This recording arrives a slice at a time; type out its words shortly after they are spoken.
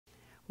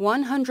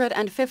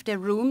150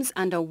 rooms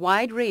and a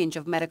wide range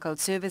of medical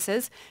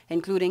services,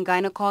 including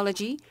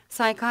gynecology,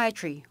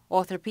 psychiatry,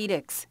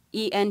 orthopedics,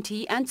 ENT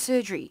and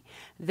surgery.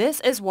 This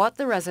is what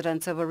the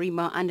residents of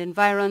Arima and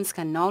environs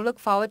can now look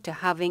forward to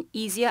having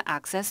easier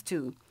access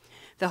to.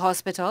 The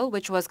hospital,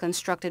 which was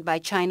constructed by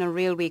China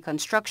Railway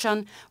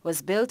Construction,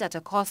 was built at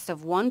a cost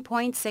of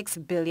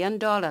 $1.6 billion.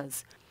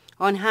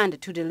 On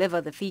hand to deliver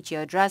the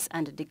feature address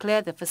and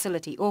declare the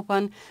facility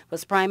open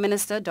was Prime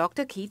Minister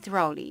Dr. Keith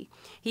Rowley.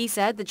 He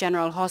said the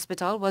General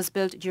Hospital was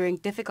built during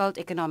difficult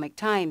economic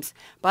times,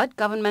 but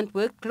government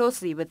worked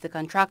closely with the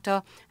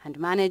contractor and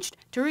managed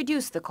to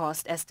reduce the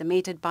cost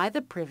estimated by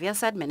the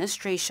previous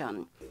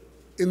administration.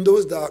 In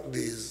those dark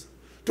days,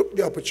 took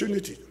the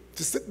opportunity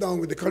to sit down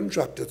with the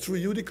contractor through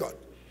UDICOT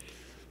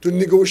to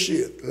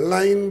negotiate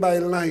line by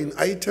line,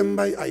 item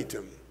by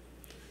item.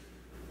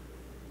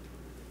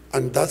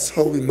 And that's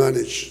how we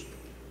managed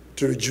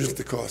to reduce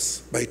the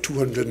cost by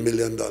 $200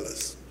 million.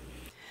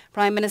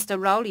 Prime Minister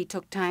Rowley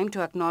took time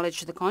to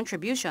acknowledge the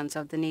contributions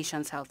of the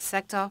nation's health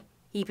sector,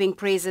 heaping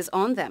praises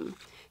on them.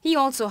 He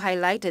also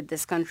highlighted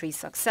this country's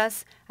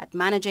success at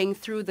managing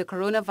through the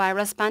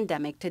coronavirus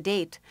pandemic to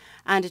date.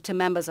 And to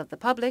members of the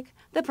public,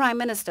 the Prime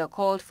Minister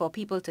called for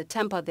people to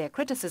temper their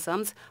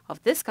criticisms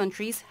of this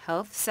country's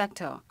health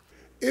sector.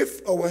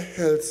 If our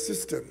health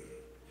system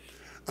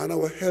and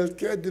our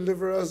healthcare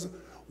deliverers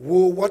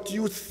were what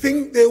you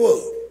think they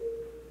were,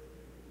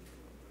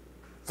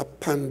 a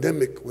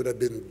pandemic would have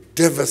been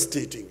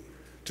devastating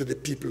to the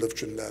people of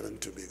Trinidad and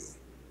Tobago.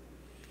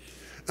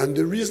 And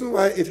the reason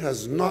why it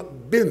has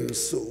not been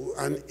so,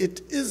 and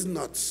it is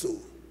not so,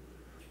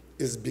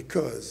 is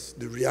because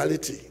the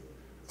reality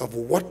of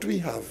what we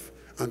have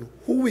and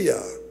who we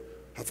are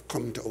have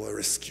come to our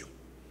rescue.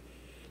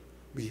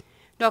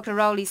 Dr.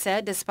 Rowley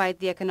said despite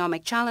the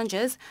economic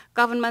challenges,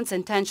 government's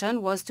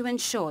intention was to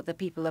ensure the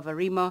people of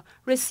Arima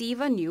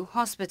receive a new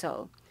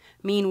hospital.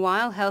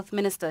 Meanwhile, Health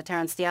Minister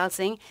Terence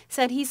Singh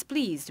said he's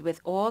pleased with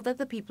all that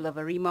the people of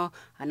Arima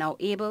are now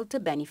able to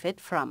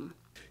benefit from.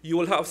 You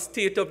will have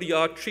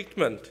state-of-the-art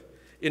treatment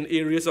in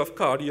areas of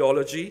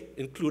cardiology,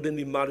 including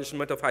the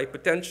management of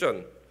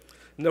hypertension,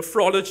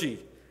 nephrology,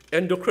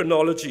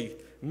 endocrinology,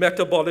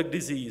 metabolic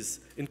disease,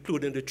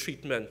 including the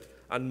treatment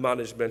and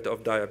management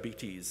of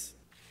diabetes.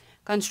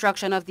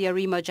 Construction of the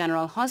Arima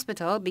General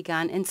Hospital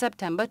began in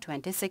September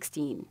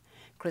 2016.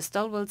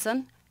 Khrystal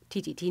Wilson,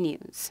 TTT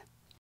News.